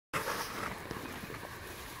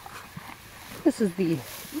This is the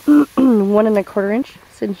 1¼ inch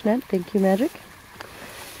cinch net, thank you Magic.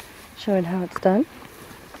 Showing how it's done.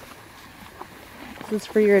 This is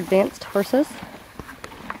for your advanced horses.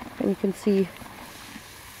 And you can see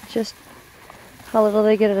just how little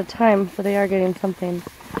they get at a time, so they are getting something.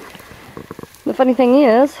 The funny thing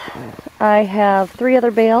is, I have 3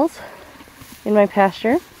 other bales in my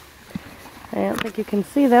pasture. I don't think you can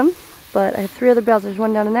see them, but I have 3 other bales. There's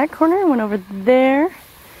one down in that corner, one over there,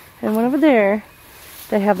 and one over there.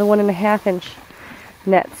 They have the 1½ inch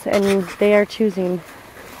nets, and they are choosing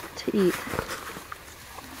to eat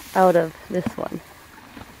out of this one.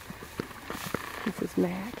 This is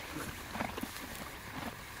mad.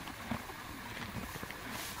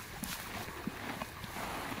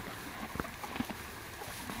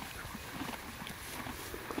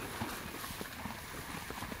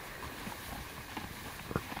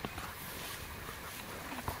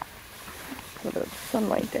 A little bit of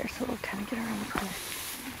sunlight there, so it'll kind of get around the corner.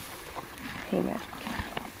 Hey, Magic.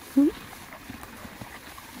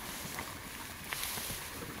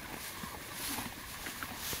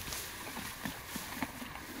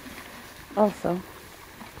 Also,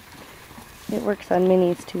 it works on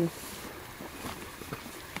minis too.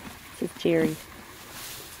 This is Jerry.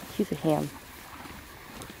 He's a ham.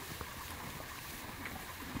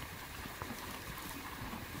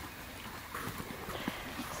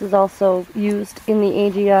 This is also used in the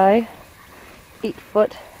AGI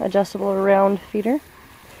 8-foot adjustable round feeder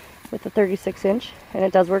with a 36 inch, and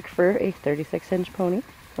it does work for a 36 inch pony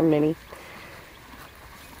or mini.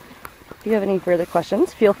 If you have any further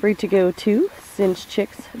questions, feel free to go to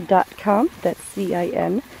cinchchix.com. That's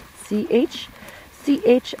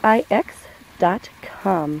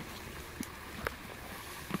CINCHCHIX.com.